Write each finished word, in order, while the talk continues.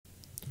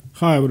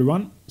Hi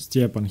everyone,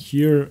 Stepan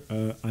here.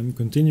 I'm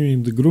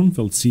continuing the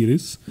Grünfeld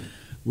series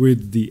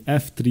with the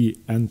f3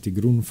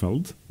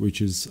 anti-Grünfeld,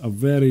 which is a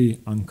very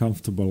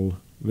uncomfortable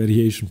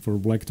variation for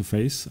black to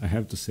face. I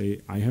have to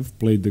say, I have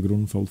played the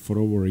Grünfeld for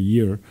over a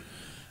year,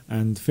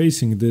 and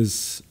facing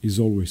this is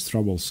always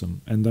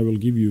troublesome, and I will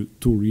give you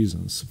two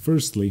reasons.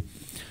 Firstly,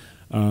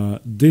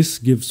 this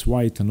gives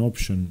white an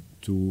option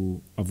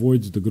to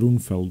avoid the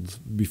Grünfeld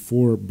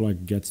before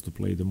black gets to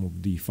play the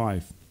move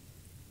d5.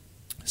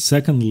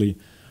 Secondly,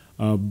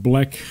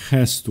 black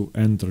has to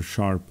enter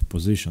sharp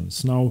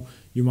positions. Now,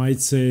 you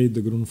might say the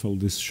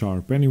Grünfeld is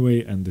sharp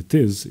anyway, and it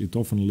is. It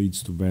often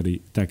leads to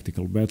very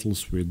tactical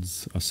battles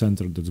with a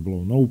center that's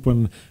blown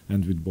open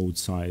and with both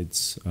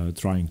sides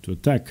trying to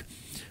attack.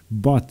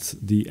 But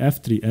the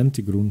f3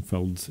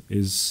 anti-Grünfeld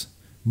is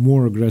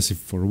more aggressive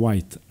for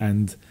white,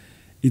 and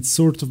it's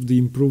sort of the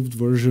improved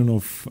version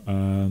of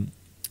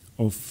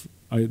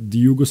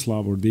the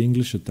Yugoslav or the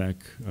English attack,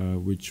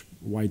 which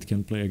white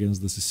can play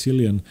against the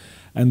Sicilian,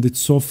 and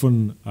it's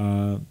often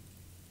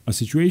a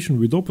situation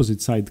with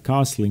opposite side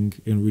castling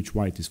in which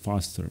white is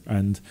faster,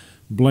 and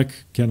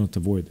black cannot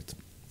avoid it.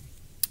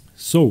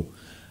 So,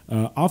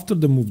 after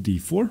the move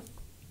d4,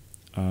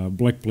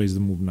 black plays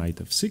the move knight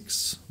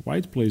f6,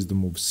 white plays the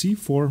move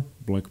c4,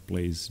 black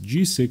plays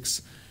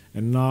g6,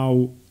 and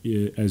now,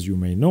 as you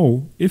may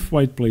know, if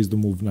white plays the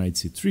move knight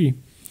c3,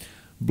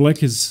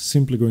 black is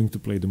simply going to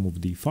play the move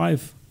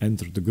d5,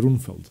 enter the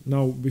Grünfeld.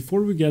 Now,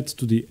 before we get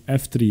to the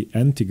f3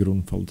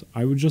 anti-Grünfeld,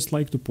 I would just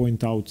like to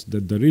point out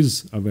that there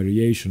is a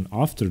variation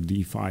after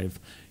d5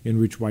 in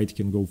which white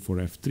can go for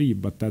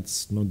f3, but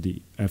that's not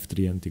the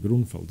f3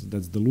 anti-Grünfeld.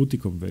 That's the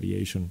Lutikov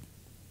variation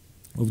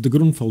of the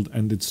Grünfeld,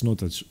 and it's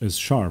not as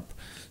sharp.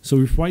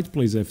 So if white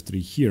plays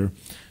f3 here,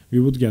 we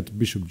would get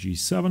bishop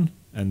g7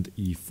 and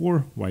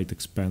e4, white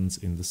expands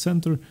in the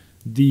center,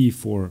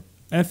 d4,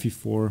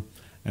 fe4,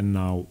 and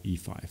now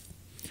e5.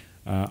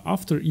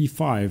 After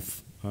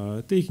e5,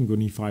 taking on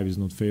e5 is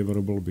not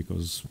favorable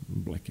because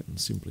black can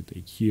simply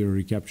take here,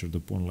 recapture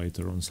the pawn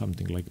later on,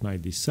 something like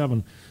knight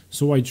d7.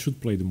 So white should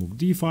play the move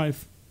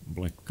d5,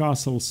 black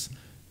castles,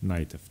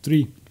 knight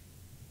f3,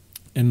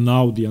 and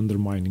now the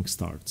undermining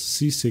starts.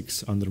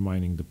 c6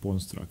 undermining the pawn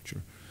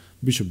structure.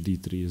 Bishop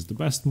d3 is the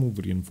best move,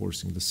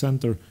 reinforcing the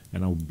center,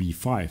 and now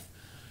b5.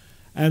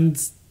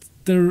 And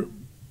there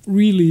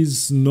really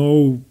is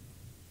no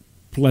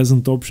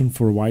pleasant option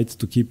for white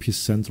to keep his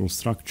central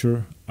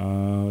structure.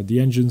 The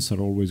engines are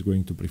always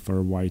going to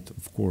prefer white,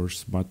 of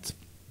course, but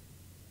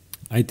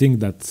I think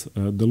that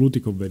the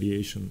Lutikov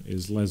variation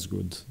is less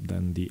good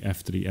than the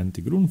f3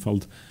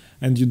 anti-Grünfeld,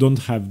 and you don't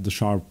have the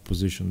sharp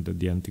position that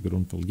the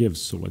anti-Grünfeld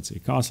gives. So let's say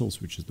castles,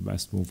 which is the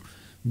best move,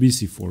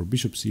 bc4,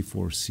 bishop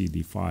c4,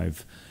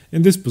 cd5.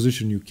 In this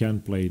position you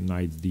can play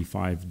knight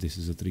d5. This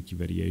is a tricky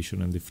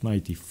variation, and if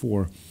knight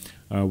e4,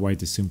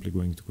 white is simply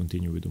going to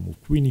continue with the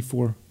move queen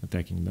e4,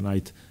 attacking the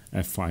knight.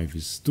 f5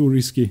 is too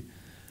risky,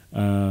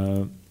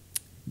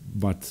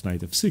 but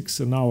knight f6,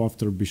 and now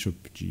after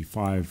bishop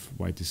g5,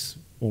 white is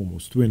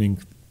almost winning,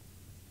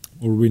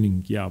 or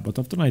winning, yeah, but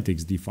after knight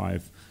takes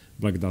d5,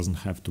 black doesn't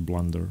have to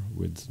blunder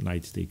with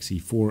knight takes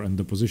e4, and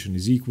the position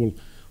is equal.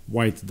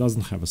 White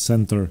doesn't have a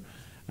center,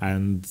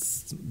 and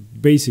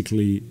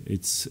basically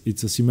it's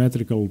a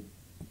symmetrical,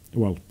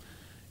 well,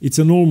 it's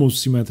an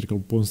almost symmetrical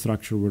pawn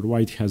structure where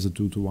white has a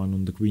 2-to-1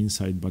 on the queen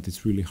side, but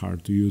it's really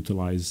hard to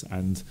utilize,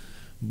 and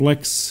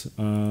black's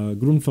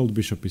Grünfeld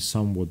bishop is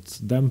somewhat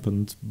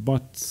dampened,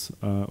 but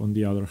on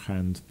the other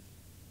hand,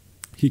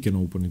 he can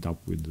open it up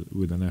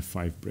with an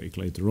f5 break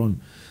later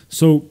on.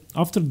 So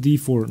after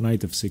d4, knight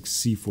f6,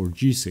 c4,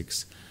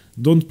 g6,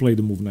 don't play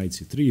the move knight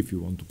c3 if you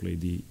want to play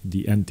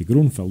the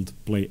anti-Grünfeld,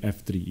 play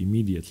f3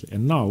 immediately.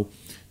 And now,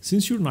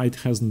 since your knight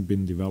hasn't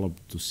been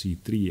developed to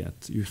c3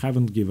 yet, you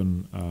haven't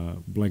given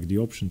black the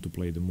option to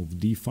play the move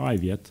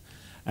d5 yet,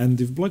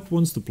 and if black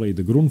wants to play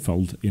the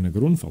Grünfeld in a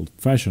Grünfeld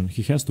fashion,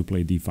 he has to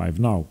play d5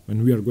 now,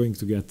 and we are going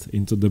to get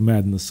into the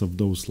madness of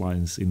those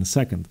lines in a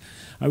second.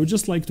 I would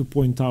just like to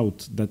point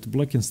out that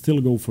black can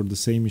still go for the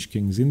same-ish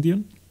King's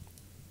Indian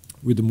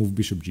with the move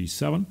bishop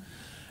g7,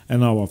 and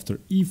now after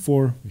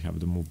e4 we have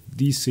the move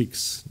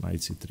d6, knight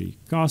c3,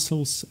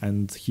 castles,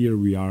 and here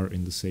we are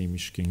in the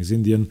same-ish King's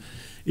Indian.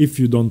 If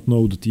you don't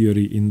know the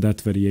theory in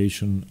that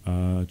variation,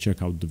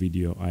 check out the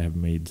video. I have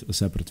made a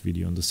separate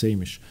video on the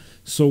same-ish.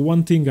 So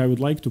one thing I would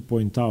like to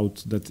point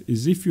out that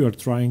is if you are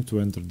trying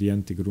to enter the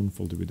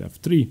anti-Grünfeld with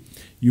f3,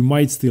 you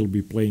might still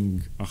be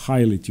playing a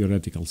highly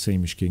theoretical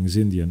same-ish King's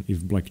Indian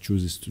if black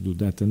chooses to do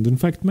that. And in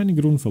fact, many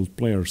Grünfeld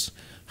players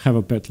have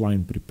a pet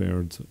line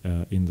prepared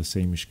in the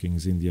same-ish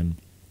King's Indian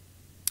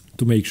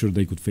to make sure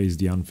they could face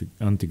the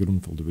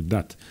anti-Grünfeld with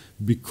that,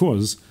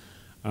 because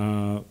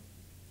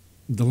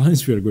the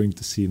lines we are going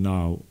to see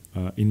now,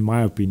 in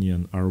my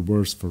opinion, are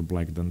worse for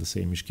black than the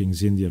same-ish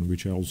King's Indian,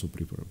 which I also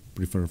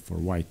prefer for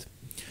white.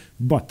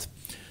 But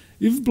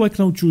if black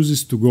now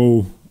chooses to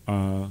go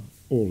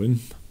all in,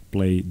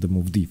 play the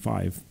move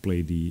d5,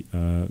 play the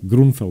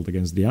Grünfeld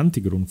against the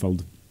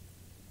anti-Grünfeld,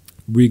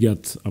 we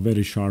get a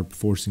very sharp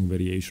forcing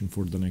variation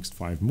for the next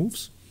 5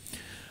 moves.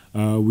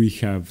 We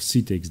have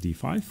c takes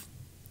d5,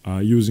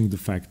 using the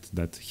fact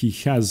that he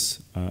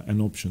has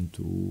an option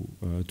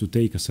to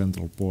take a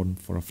central pawn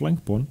for a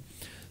flank pawn.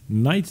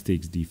 Knight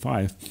takes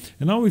d5,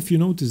 and now if you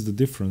notice the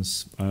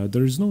difference,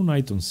 there is no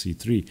knight on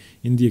c3.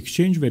 In the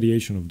exchange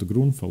variation of the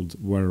Grünfeld,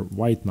 where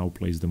white now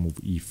plays the move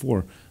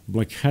e4,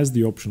 black has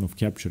the option of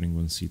capturing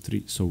on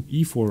c3. So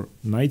e4,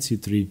 knight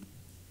c3,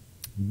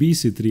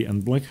 bc3,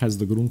 and black has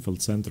the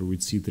Grünfeld center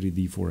with c3,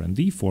 d4, and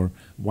d4,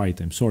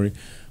 white, I'm sorry,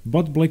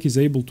 but black is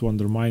able to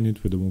undermine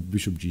it with the move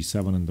bishop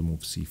g7 and the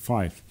move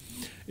c5.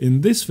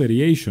 In this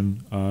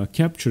variation,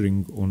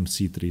 capturing on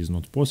c3 is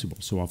not possible,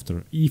 so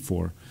after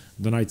e4,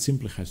 the knight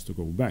simply has to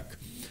go back.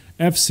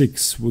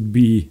 f6 would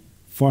be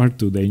far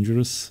too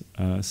dangerous,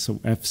 so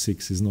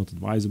f6 is not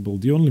advisable.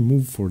 The only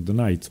move for the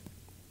knight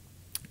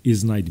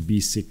is knight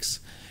b6.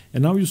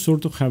 And now you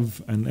sort of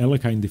have an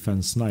Alekhine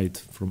defense knight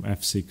from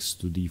f6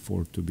 to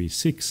d4 to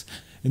b6,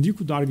 and you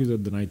could argue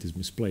that the knight is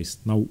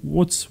misplaced. Now,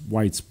 what's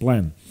white's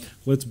plan?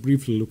 Let's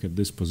briefly look at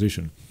this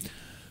position.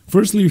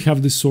 Firstly, you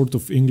have this sort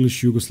of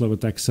English Yugoslav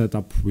attack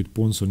setup with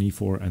pawns on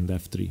e4 and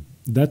f3.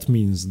 That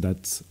means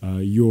that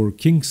your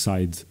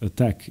kingside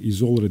attack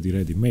is already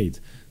ready-made.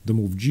 The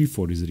move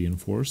g4 is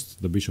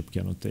reinforced, the bishop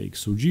cannot take,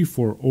 so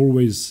g4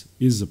 always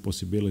is a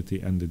possibility,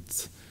 and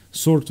it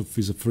sort of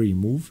is a free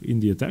move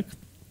in the attack.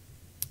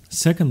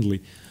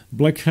 Secondly,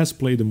 black has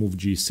played the move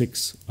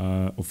g6,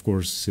 of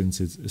course, since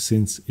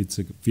it's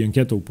a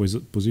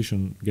fianchetto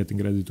position getting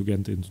ready to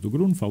get into the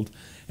Grünfeld,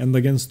 and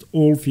against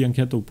all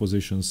fianchetto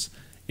positions,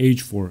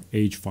 h4,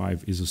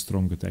 h5 is a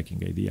strong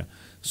attacking idea.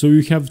 So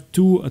you have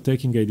two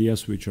attacking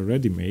ideas which are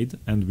ready-made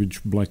and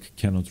which black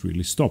cannot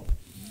really stop.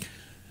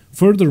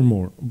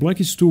 Furthermore, black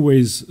is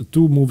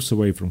two moves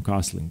away from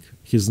castling.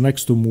 His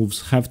next two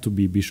moves have to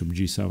be bishop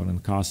g7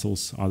 and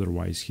castles,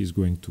 otherwise he's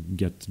going to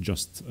get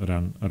just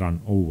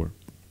run over.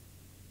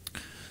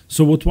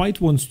 So what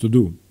white wants to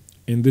do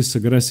in this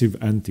aggressive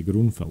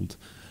anti-Grünfeld,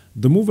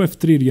 the move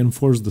f3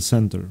 reinforced the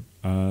center,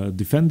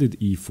 defended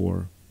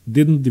e4,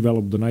 didn't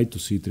develop the knight to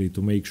c3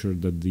 to make sure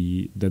that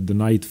the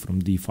knight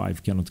from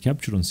d5 cannot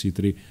capture on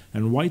c3,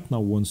 and white now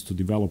wants to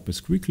develop as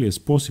quickly as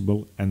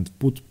possible and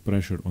put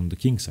pressure on the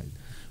king side.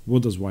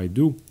 What does white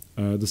do?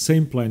 The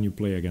same plan you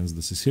play against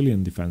the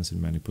Sicilian defense in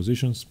many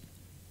positions.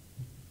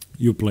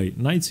 You play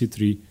knight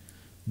c3,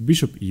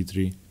 bishop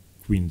e3,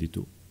 queen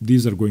d2.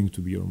 These are going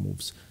to be your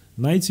moves.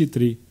 Knight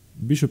c3,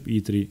 bishop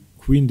e3,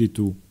 queen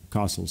d2,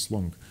 castles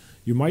long.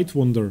 You might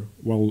wonder,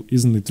 well,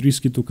 isn't it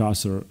risky to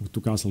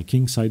castle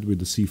kingside with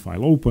the c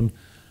file open?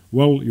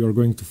 Well, you're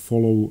going to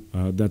follow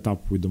that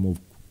up with the move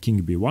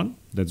king b1.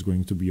 That's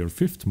going to be your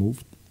fifth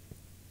move.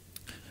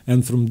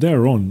 And from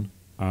there on,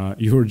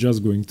 you're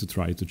just going to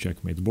try to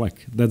checkmate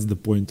black. That's the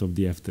point of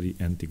the f3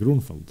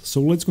 anti-Grünfeld.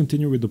 So let's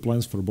continue with the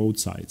plans for both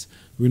sides.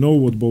 We know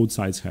what both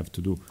sides have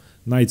to do.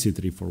 Knight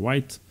c3 for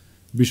white,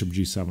 bishop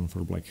g7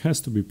 for black has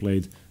to be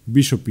played,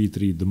 bishop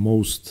e3, the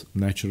most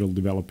natural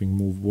developing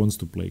move, wants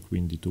to play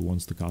queen d2,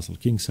 wants to castle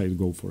kingside,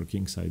 go for a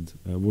kingside,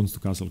 wants to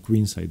castle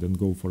queenside and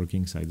go for a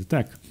kingside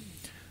attack.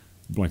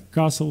 Black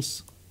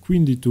castles,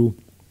 queen d2,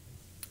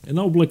 and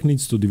now black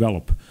needs to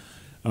develop.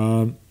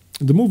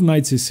 The move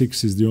knight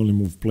c6 is the only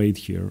move played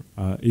here.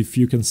 If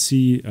you can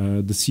see,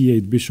 the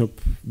c8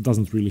 bishop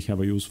doesn't really have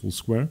a useful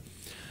square.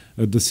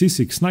 The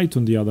c6 knight,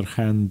 on the other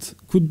hand,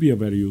 could be a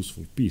very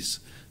useful piece.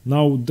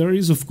 Now, there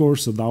is of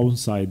course a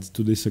downside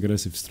to this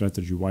aggressive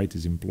strategy white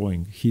is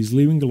employing. He's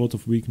leaving a lot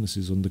of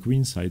weaknesses on the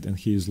queen side, and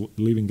he is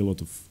leaving a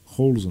lot of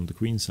holes on the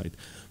queen side,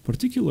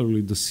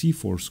 particularly the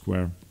c4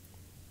 square,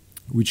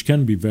 which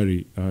can be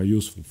very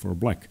useful for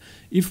black.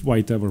 If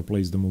white ever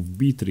plays the move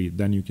b3,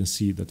 then you can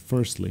see that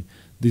firstly,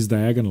 this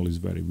diagonal is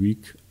very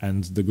weak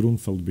and the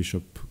Grünfeld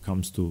bishop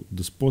comes to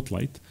the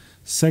spotlight.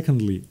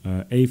 Secondly,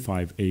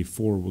 a5,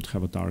 a4 would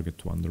have a target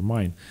to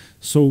undermine.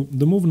 So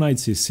the move knight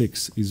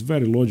c6 is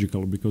very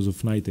logical because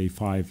of knight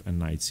a5 and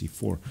knight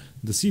c4.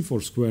 The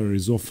c4 square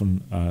is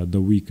often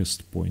the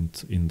weakest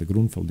point in the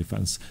Grünfeld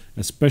defense,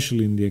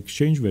 especially in the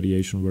exchange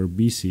variation where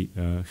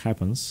bc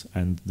happens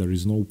and there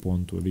is no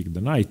pawn to evict the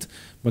knight.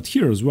 But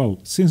here as well,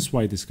 since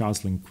white is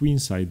castling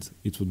queenside,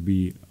 it would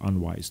be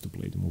unwise to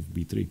play the move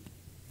b3.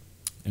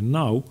 And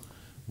now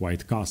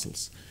white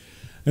castles.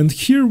 And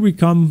here we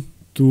come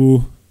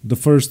to the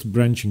first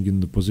branching in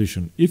the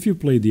position. If you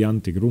play the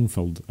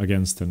anti-Grünfeld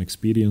against an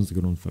experienced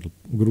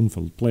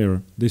Grünfeld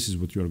player, this is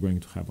what you are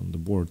going to have on the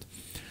board.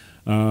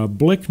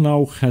 Black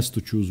now has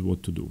to choose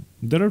what to do.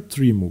 There are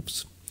three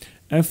moves: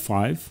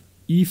 f5,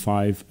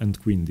 e5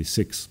 and queen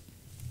d6.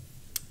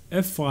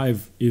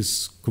 f5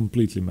 is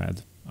completely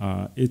mad.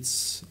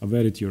 It's a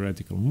very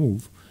theoretical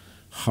move.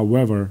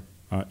 However,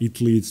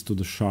 it leads to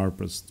the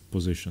sharpest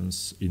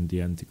positions in the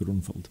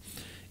anti-Grünfeld.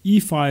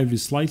 e5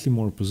 is slightly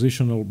more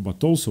positional,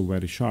 but also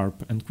very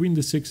sharp, and queen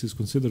d6 is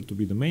considered to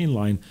be the main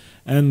line,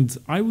 and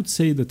I would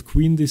say that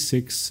queen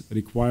d6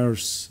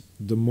 requires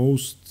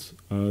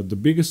the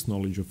biggest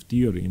knowledge of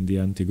theory in the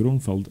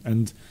anti-Grünfeld,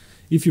 and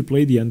if you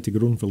play the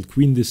anti-Grünfeld,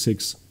 queen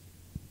d6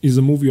 is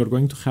a move you're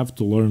going to have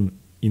to learn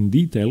in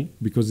detail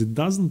because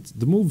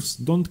the moves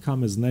don't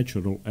come as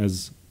natural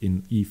as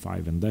in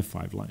e5 and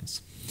f5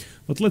 lines.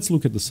 But let's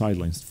look at the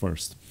sidelines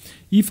first.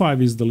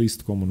 e5 is the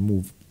least common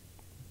move,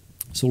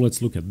 so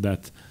let's look at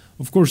that.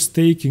 Of course,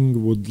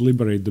 taking would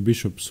liberate the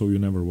bishop, so you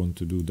never want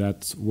to do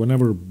that.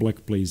 Whenever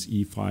black plays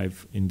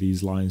e5 in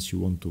these lines, you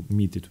want to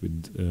meet it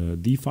with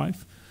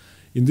d5.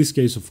 In this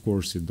case, of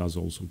course, it does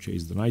also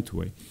chase the knight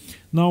away.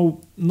 Now,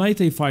 knight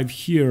a5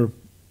 here,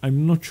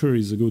 I'm not sure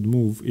is a good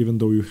move, even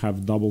though you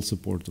have double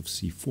support of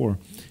c4.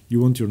 You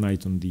want your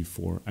knight on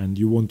d4, and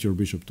you want your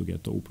bishop to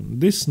get open.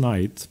 This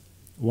knight,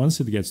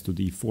 once it gets to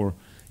d4,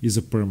 is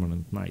a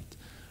permanent knight.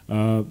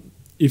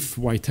 If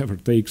white ever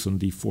takes on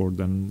d4,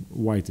 then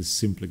white is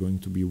simply going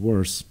to be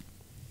worse,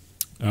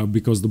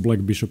 because the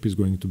black bishop is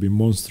going to be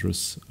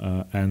monstrous,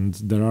 and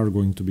there are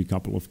going to be a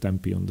couple of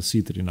tempi on the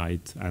c3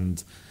 knight,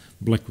 and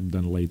black would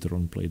then later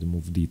on play the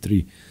move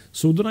d3.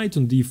 So the knight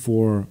on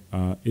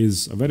d4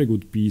 is a very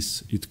good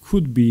piece. It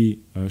could be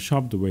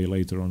shoved away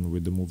later on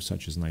with the moves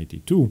such as knight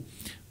e2,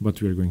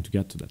 but we're going to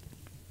get to that.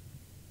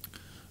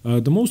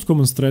 The most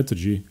common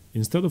strategy,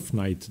 instead of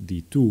knight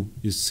d2,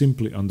 is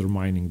simply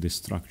undermining this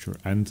structure.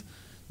 And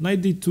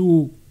knight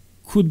d2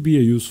 could be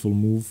a useful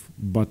move,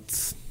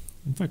 but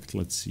in fact,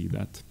 let's see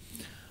that.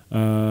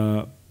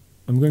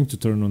 I'm going to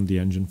turn on the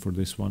engine for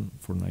this one,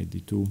 for knight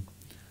d2.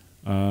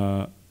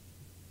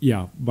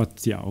 Yeah,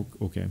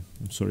 okay,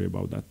 I'm sorry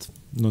about that.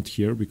 Not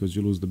here, because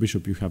you lose the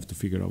bishop, you have to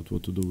figure out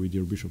what to do with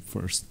your bishop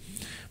first.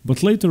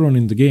 But later on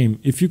in the game,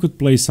 if you could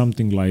play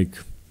something like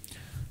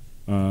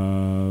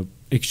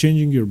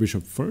exchanging your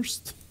bishop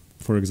first,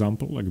 for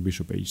example, like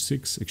bishop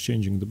h6,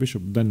 exchanging the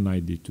bishop, then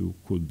knight d2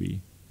 could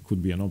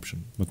be an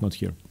option, but not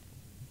here.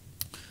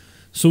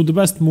 So the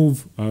best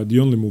move, the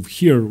only move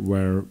here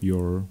where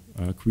your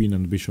queen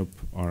and bishop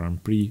are on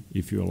pre,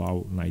 if you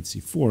allow knight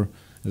c4,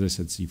 as I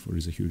said, c4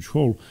 is a huge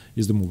hole,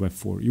 is the move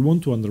f4. You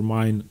want to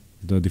undermine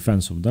the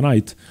defense of the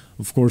knight.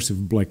 Of course, if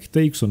black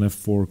takes on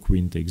f4,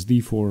 queen takes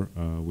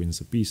d4,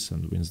 wins a piece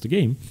and wins the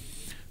game.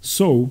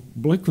 So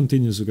black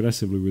continues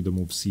aggressively with the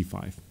move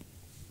c5.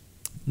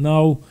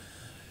 Now,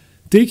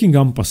 taking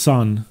en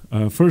passant,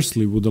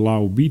 firstly would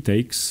allow b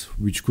takes,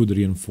 which could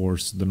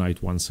reinforce the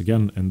knight once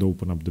again and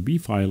open up the b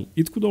file.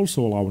 It could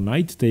also allow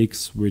knight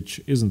takes,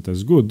 which isn't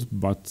as good,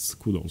 but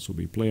could also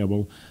be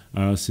playable,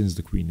 since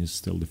the queen is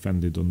still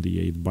defended on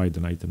d8 by the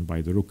knight and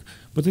by the rook.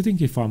 But I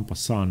think if en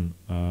passant,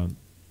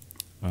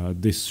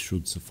 this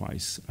should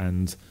suffice.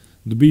 And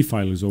the b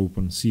file is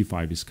open,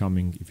 c5 is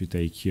coming. If you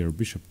take here,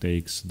 bishop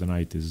takes, the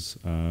knight is...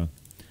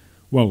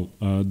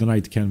 the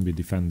knight can be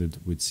defended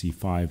with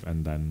c5,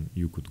 and then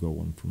you could go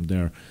on from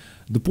there.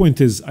 The point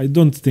is, I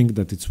don't think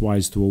that it's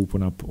wise to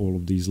open up all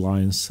of these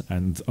lines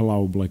and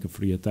allow black a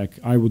free attack.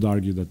 I would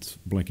argue that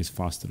black is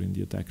faster in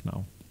the attack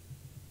now.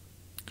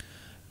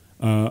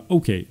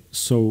 Okay,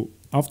 so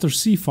after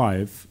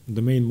c5,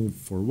 the main move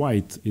for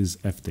white is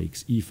f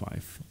takes e5,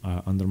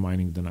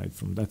 undermining the knight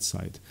from that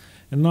side.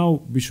 And now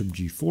bishop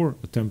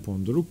g4, a tempo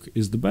on the rook,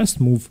 is the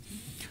best move.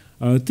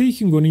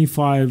 Taking on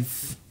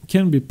e5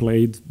 can be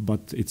played,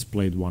 but it's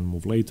played one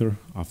move later,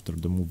 after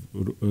the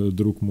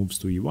rook moves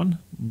to e1.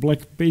 Black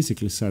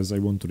basically says, I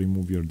want to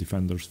remove your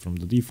defenders from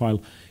the d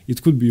file.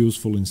 It could be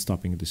useful in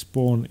stopping this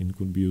pawn, it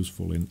could be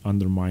useful in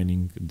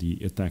undermining the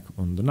attack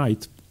on the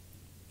knight.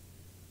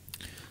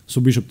 So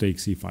bishop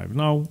takes e5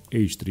 now,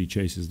 h3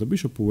 chases the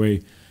bishop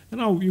away, and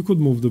now you could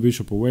move the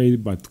bishop away,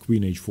 but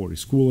queen h4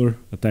 is cooler,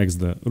 attacks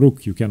the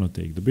rook, you cannot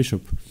take the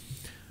bishop.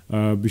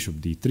 Bishop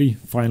d3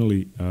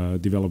 finally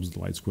develops the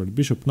light squared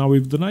bishop. Now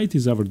if the knight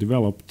is ever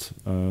developed,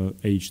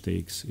 h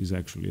takes is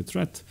actually a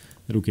threat,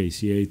 rook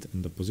a8,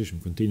 and the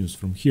position continues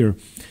from here.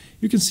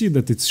 You can see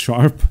that it's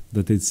sharp,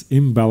 that it's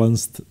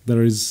imbalanced,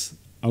 there is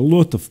a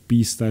lot of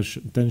piece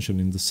tension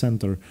in the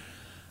center.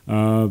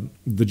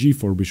 The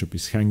g4 bishop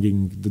is hanging,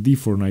 the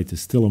d4 knight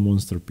is still a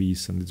monster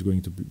piece, and it's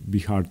going to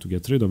be hard to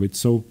get rid of it.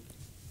 So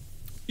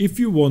if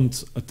you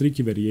want a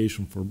tricky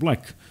variation for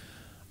black,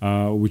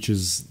 which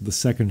is the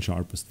second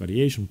sharpest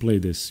variation, play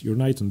this. Your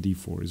knight on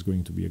d4 is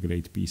going to be a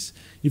great piece.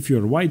 If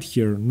you're white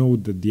here,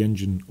 note that the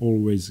engine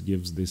always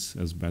gives this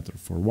as better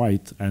for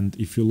white, and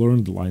if you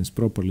learn the lines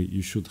properly,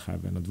 you should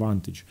have an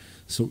advantage.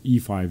 So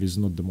e5 is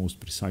not the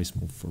most precise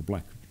move for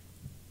black.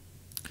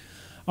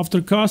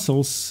 After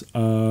castles,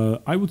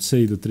 I would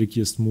say the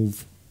trickiest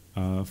move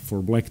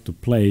for black to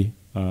play,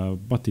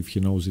 but if he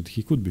knows it,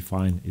 he could be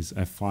fine, is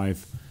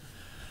f5.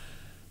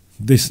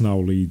 This now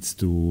leads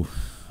to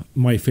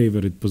my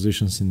favorite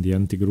positions in the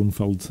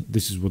anti-Grünfeld.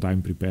 This is what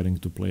I'm preparing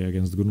to play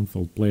against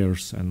Grünfeld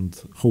players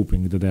and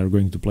hoping that they are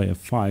going to play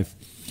f5.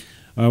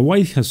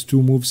 White has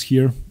two moves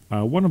here.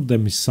 One of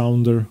them is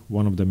sounder,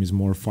 one of them is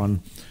more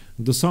fun.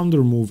 The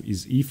sounder move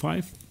is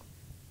e5,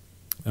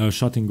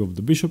 shutting off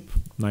the bishop.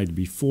 Knight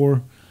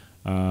b4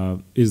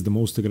 is the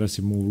most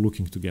aggressive move,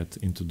 looking to get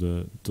into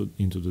the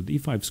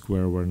d5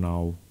 square, where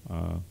now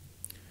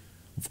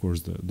of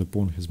course the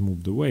pawn has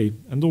moved away,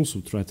 and also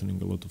threatening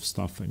a lot of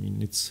stuff. I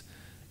mean,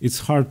 it's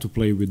hard to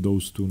play with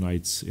those two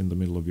knights in the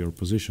middle of your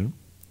position.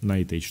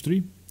 Knight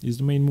h3 is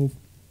the main move.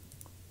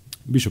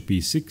 Bishop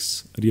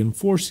e6,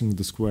 reinforcing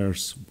the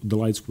squares, the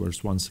light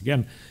squares once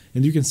again.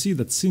 And you can see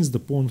that since the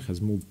pawn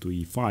has moved to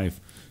e5,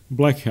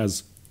 black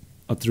has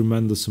a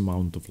tremendous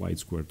amount of light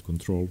squared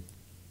control.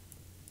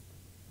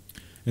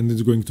 And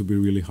it's going to be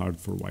really hard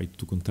for white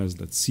to contest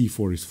that.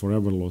 c4 is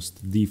forever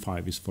lost,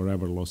 d5 is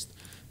forever lost,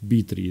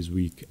 b3 is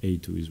weak,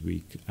 a2 is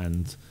weak,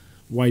 and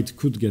white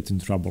could get in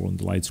trouble on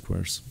the light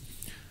squares.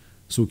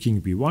 So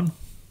king b1,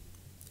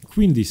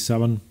 queen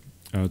d7,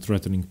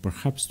 threatening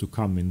perhaps to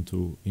come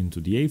into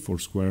the a4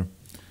 square,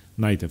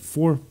 knight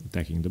f4,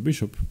 attacking the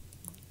bishop,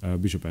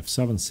 bishop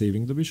f7,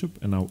 saving the bishop,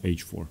 and now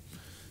h4.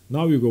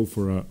 Now you go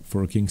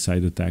for a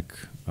kingside attack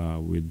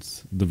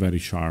with the very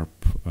sharp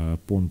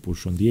pawn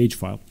push on the h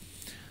file.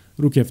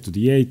 Rook f to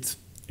d8,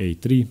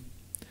 a3,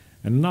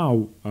 and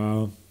now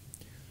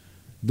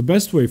the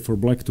best way for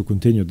black to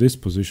continue this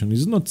position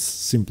is not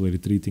simply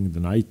retreating the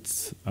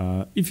knight.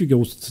 If he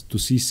goes to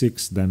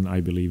c6, then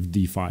I believe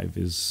d5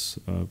 is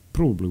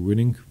probably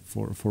winning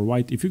for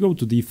white. If you go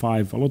to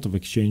d5, a lot of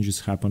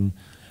exchanges happen,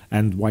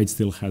 and white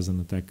still has an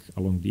attack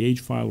along the h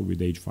file with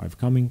h5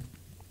 coming.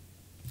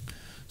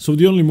 So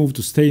the only move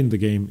to stay in the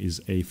game is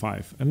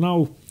a5. And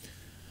now,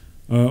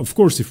 of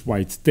course, if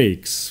white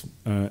takes,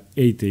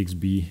 a takes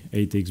b,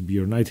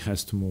 your knight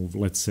has to move,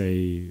 let's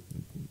say,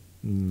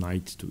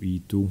 knight to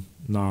e2.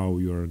 Now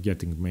you're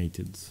getting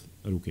mated,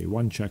 rook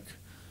a1 check.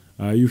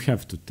 You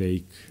have to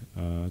take,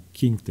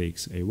 king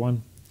takes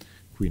a1,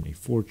 queen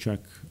a4 check,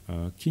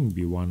 king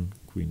b1,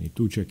 queen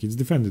a2 check. It's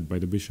defended by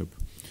the bishop.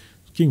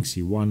 King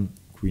c1,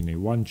 queen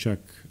a1 check,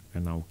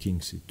 and now king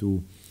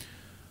c2.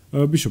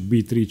 Bishop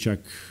b3 check.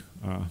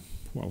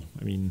 Well,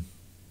 I mean,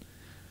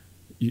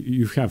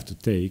 you have to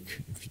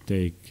take. If you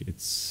take,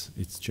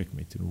 it's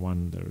checkmate in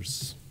one.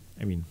 There's,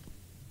 I mean.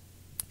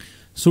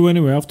 So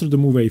anyway, after the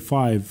move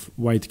a5,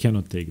 white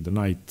cannot take the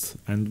knight,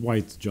 and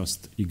white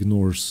just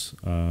ignores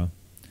the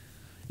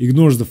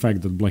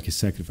fact that black is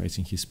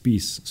sacrificing his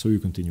piece. So you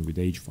continue with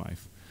h5.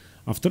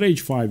 After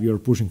h5, you're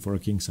pushing for a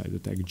kingside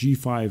attack.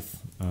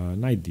 g5,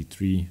 knight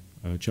d3,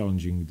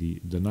 challenging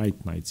the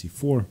knight, knight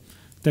c4,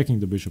 attacking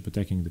the bishop,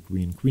 attacking the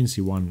queen, queen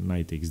c1,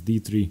 knight takes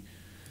d3,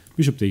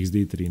 bishop takes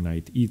d3,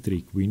 knight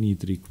e3, queen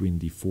e3, queen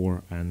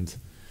d4, and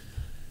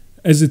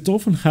as it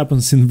often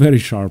happens in very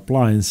sharp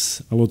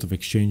lines, a lot of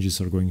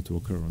exchanges are going to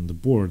occur on the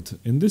board.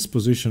 In this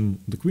position,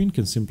 the queen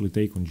can simply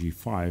take on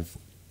g5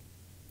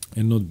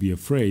 and not be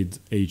afraid,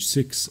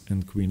 h6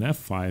 and queen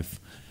f5.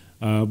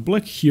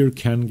 Black here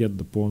can get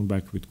the pawn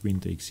back with queen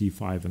takes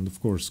e5, and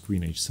of course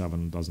queen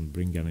h7 doesn't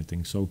bring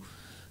anything. So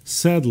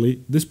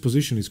sadly, this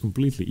position is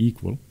completely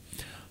equal.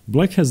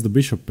 Black has the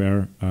bishop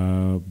pair,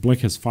 black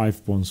has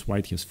 5 pawns,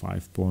 white has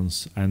 5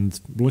 pawns, and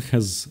black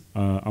has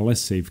a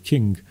less safe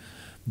king.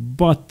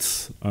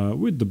 But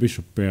with the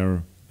bishop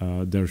pair,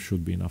 there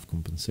should be enough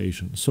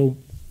compensation. So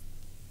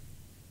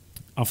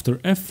after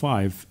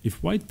f5,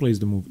 if white plays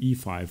the move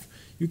e5,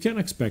 you can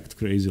expect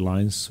crazy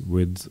lines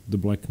with the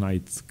black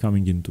knight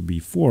coming into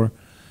b4,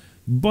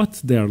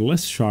 but they are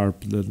less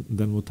sharp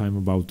than what I'm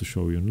about to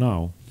show you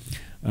now.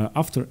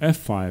 After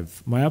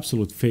f5, my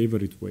absolute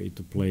favorite way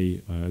to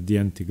play the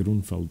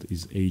Anti-Grünfeld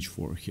is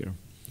h4 here.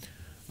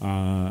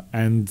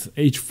 And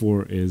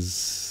h4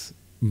 is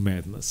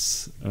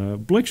madness.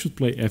 Black should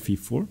play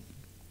fe4,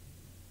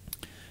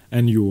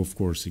 and you of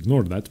course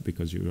ignore that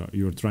because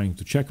you're trying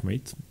to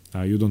checkmate.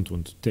 You don't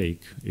want to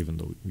take, even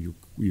though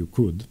you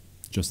could,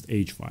 just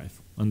h5,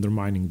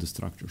 undermining the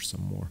structure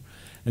some more.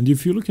 And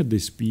if you look at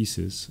these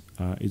pieces,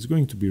 it's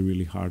going to be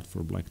really hard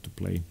for black to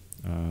play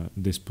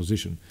this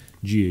position.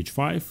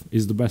 Gh5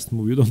 is the best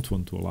move. You don't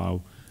want to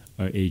allow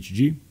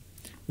hg.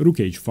 Rook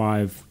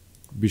h5,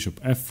 bishop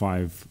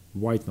f5.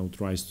 Black now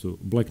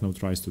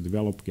tries to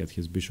develop, get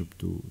his bishop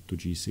to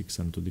g6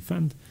 and to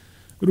defend.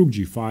 Rook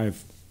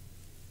g5,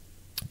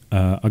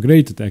 a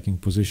great attacking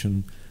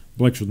position.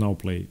 Black should now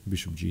play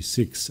bishop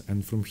g6,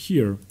 and from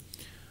here,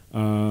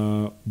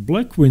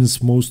 black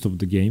wins most of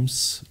the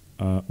games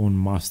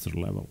on master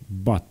level,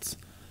 but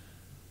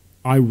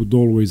I would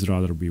always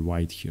rather be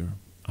white here.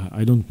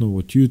 I don't know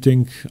what you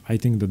think. I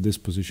think that this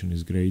position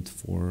is great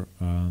for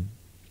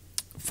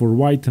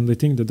white, and I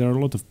think that there are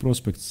a lot of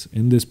prospects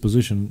in this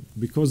position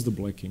because the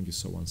black king is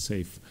so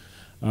unsafe.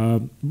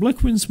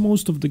 Black wins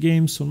most of the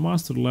games on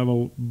master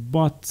level,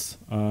 but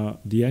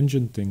the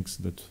engine thinks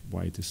that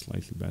white is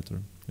slightly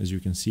better. As you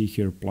can see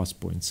here, plus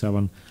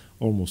 0.7,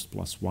 almost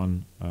plus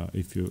 1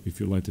 if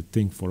you let it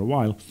think for a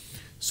while.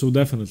 So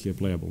definitely a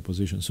playable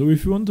position. So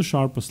if you want the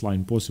sharpest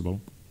line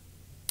possible,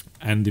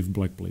 and if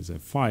black plays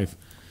f5,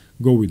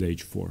 go with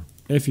h4,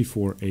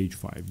 fe4,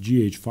 h5,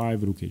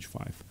 gh5, rook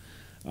h5.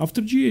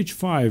 After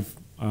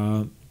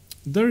gh5,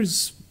 there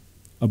is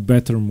a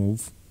better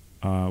move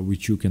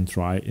which you can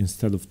try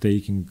instead of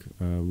taking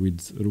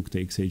with rook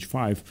takes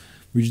h5,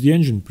 which the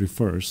engine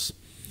prefers,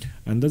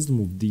 and that's the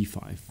move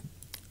d5.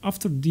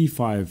 After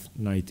d5,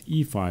 knight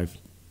e5,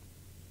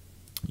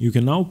 you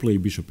can now play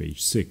bishop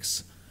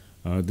h6.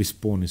 This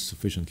pawn is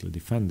sufficiently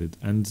defended,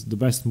 and the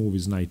best move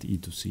is knight e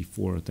to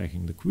c4,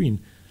 attacking the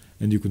queen.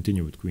 and you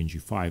continue with queen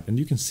g5. And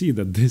you can see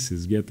that this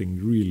is getting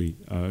really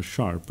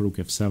sharp. Rook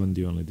f7,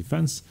 the only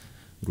defense,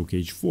 rook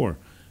h4.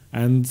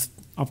 And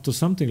after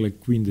something like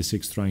queen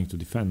d6 trying to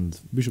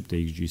defend, bishop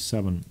takes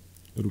g7,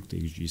 rook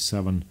takes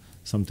g7,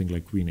 something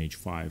like queen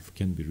h5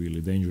 can be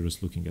really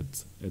dangerous. Looking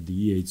at the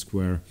e8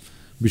 square,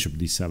 bishop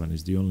d7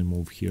 is the only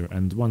move here.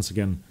 And once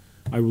again,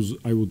 I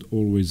would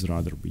always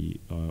rather be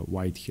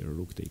white here.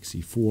 Rook takes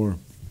e4.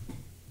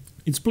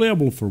 It's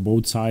playable for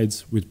both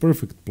sides. With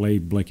perfect play,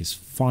 black is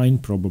fine,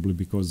 probably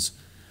because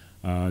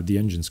the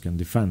engines can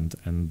defend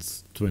and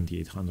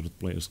 2800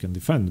 players can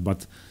defend,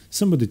 but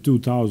somebody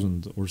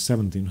 2000 or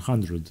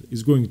 1700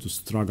 is going to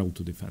struggle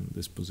to defend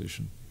this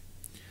position.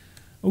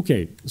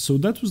 Okay, so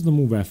that was the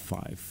move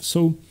f5.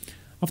 So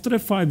after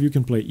f5 you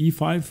can play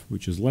e5,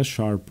 which is less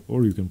sharp,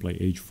 or you can play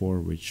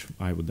h4, which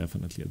I would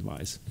definitely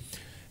advise.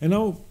 And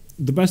now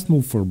the best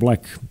move for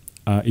black,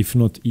 if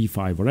not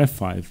e5 or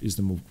f5, is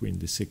the move queen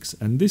d6.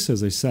 And this,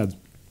 as I said,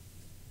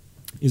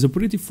 is a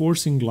pretty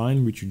forcing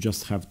line which you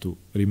just have to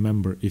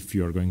remember if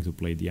you are going to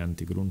play the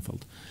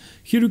anti-Grünfeld.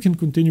 Here you can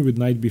continue with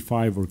knight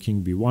b5 or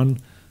king b1.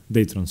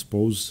 They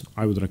transpose.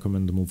 I would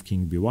recommend the move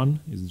king b1,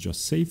 it's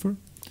just safer.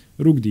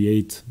 Rook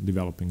d8,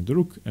 developing the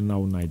rook, and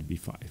now knight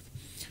b5.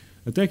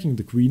 Attacking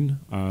the queen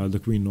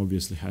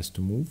obviously has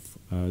to move.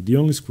 The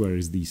only square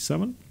is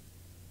d7.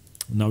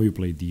 Now you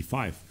play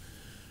d5.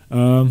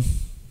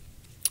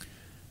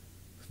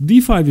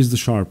 d5 is the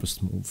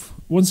sharpest move.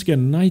 Once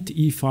again, knight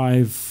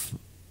e5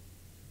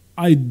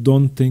 I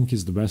don't think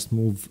is the best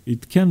move.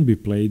 It can be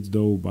played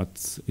though,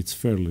 but it's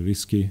fairly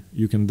risky.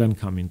 You can then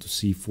come into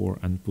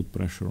c4 and put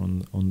pressure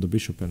on the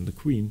bishop and the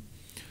queen.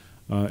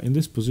 In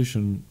this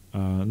position,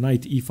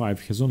 knight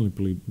e5 has only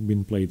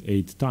been played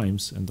 8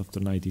 times, and after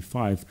knight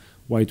e5,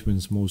 white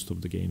wins most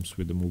of the games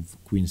with the move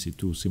queen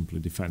c2, simply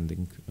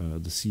defending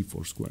the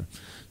c4 square.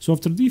 So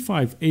after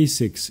d5,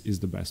 a6 is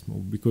the best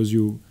move, because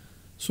you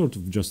sort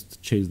of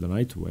just chase the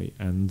knight away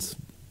and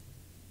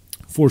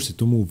force it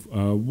to move.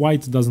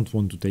 White doesn't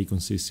want to take on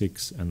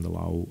c6 and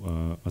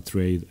allow a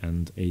trade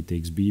and a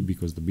takes b,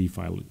 because the b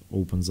file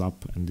opens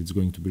up and it's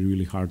going to be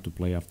really hard to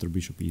play after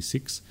bishop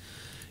e6.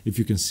 If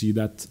you can see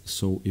that,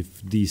 so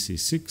if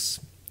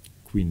dc6,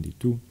 queen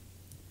d2,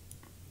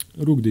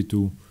 rook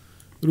d2,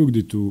 rook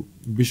d2,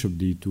 bishop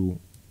d2,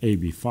 a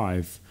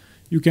b5,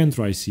 you can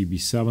try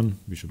cb7,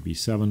 bishop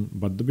b7,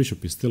 but the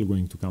bishop is still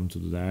going to come to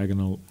the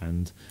diagonal,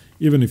 and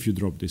even if you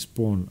drop this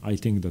pawn, I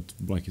think that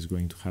black is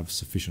going to have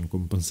sufficient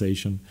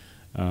compensation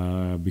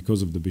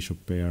because of the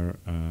bishop pair,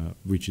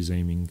 which is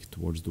aiming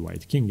towards the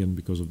white king, and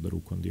because of the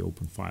rook on the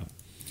open file.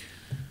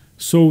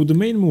 So the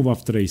main move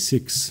after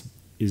a6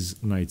 is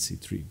knight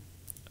c3.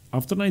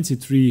 After knight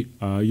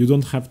c3, you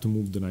don't have to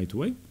move the knight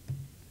away.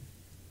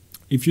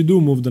 If you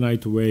do move the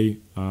knight away,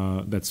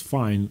 that's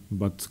fine,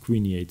 but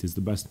queen e8 is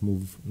the best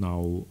move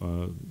now,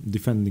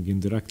 defending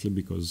indirectly,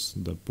 because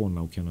the pawn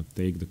now cannot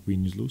take, the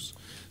queen is loose.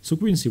 So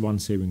queen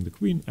c1 saving the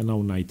queen, and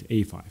now knight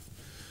a5.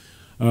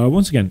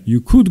 Once again,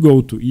 you could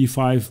go to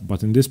e5,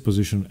 but in this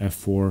position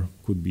f4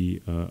 could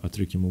be a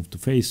tricky move to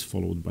face,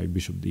 followed by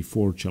bishop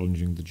d4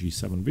 challenging the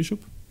g7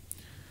 bishop.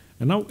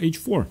 And now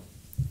h4.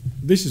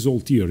 This is all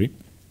theory,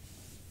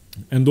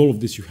 and all of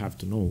this you have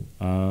to know.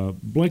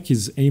 Black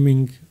is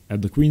aiming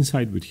at the queen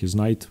side with his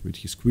knight, with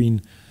his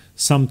queen.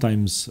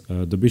 Sometimes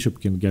the bishop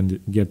can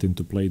get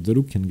into play, the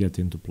rook can get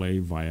into play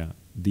via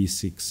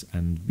d6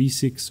 and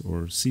b6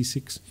 or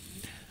c6,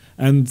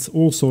 and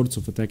all sorts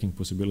of attacking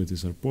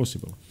possibilities are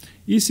possible.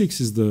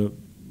 e6 is the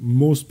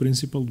most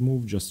principled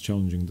move, just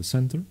challenging the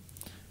center.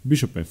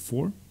 Bishop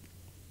f4,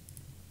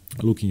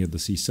 looking at the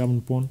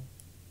c7 pawn,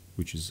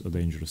 which is a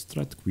dangerous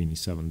threat, queen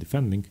e7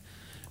 defending,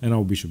 and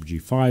now bishop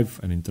g5,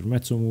 an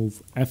intermezzo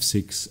move,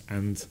 f6,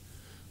 and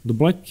the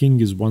black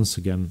king is once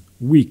again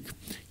weak.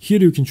 Here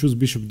you can choose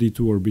bishop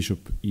d2 or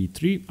bishop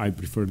e3. I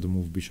prefer the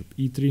move bishop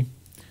e3,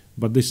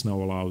 but this now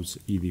allows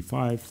e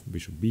d5,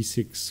 bishop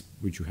b6,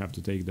 which you have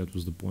to take. That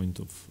was the point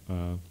of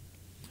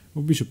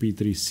bishop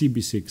e3,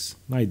 cb6,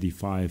 knight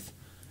d5,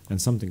 and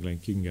something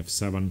like king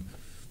f7.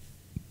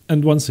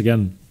 And once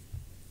again,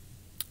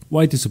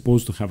 white is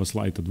supposed to have a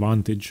slight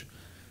advantage,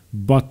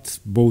 but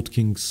both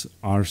kings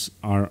are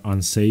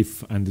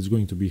unsafe, and it's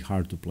going to be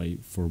hard to play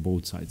for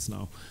both sides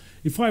now.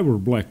 If I were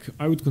black,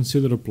 I would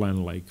consider a plan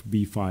like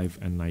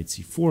b5 and knight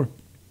c4,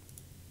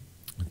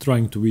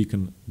 trying to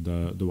weaken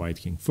the white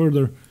king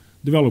further,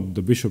 develop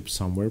the bishop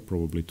somewhere,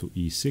 probably to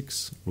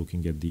e6,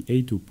 looking at the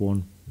a2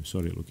 pawn,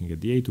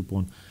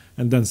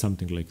 and then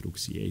something like rook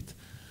c8.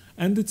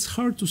 And it's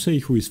hard to say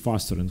who is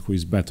faster and who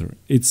is better.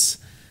 It's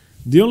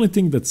the only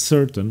thing that's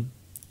certain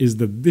is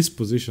that this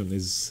position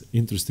is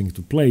interesting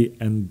to play,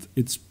 and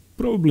it's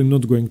probably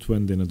not going to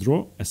end in a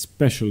draw,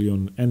 especially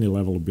on any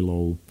level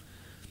below,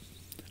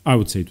 I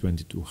would say,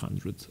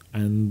 2200.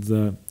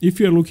 And if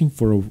you're looking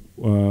for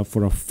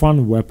a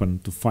fun weapon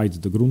to fight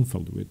the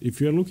Grünfeld with,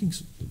 if you're looking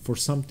for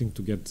something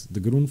to get the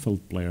Grünfeld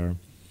player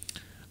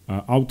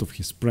out of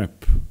his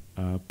prep,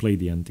 play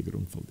the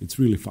anti-Grünfeld. It's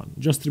really fun.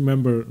 Just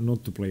remember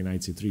not to play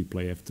knight c3,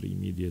 play f3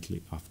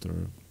 immediately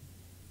after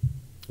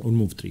or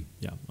move 3,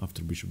 yeah,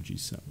 after bishop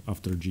g7,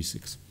 after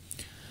g6.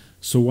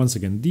 So once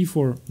again,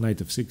 d4, knight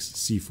f6,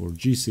 c4,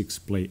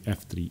 g6, play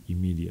f3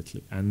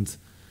 immediately. And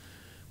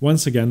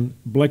once again,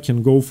 black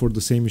can go for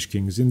the same-ish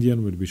King's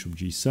Indian with bishop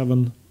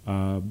g7,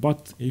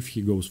 but if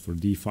he goes for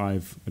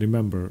d5,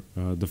 remember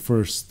the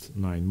first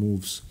 9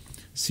 moves,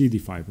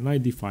 cd5,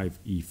 knight d5,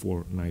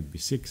 e4, knight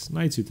b6,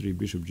 knight c3,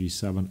 bishop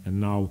g7,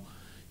 and now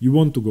you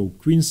want to go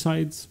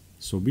queenside,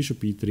 so bishop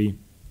e3,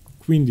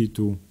 queen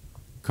d2,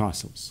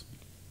 castles.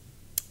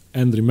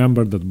 And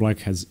remember that black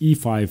has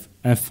e5,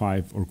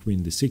 f5, or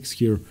queen d6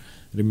 here.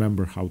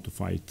 Remember how to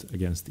fight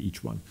against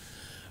each one.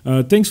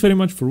 Thanks very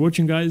much for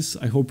watching, guys.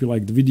 I hope you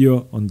liked the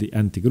video on the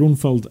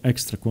Anti-Grünfeld.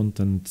 Extra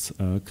content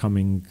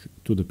coming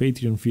to the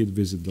Patreon feed.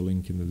 Visit the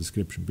link in the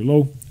description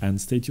below and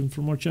stay tuned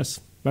for more chess.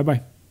 Bye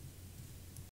bye.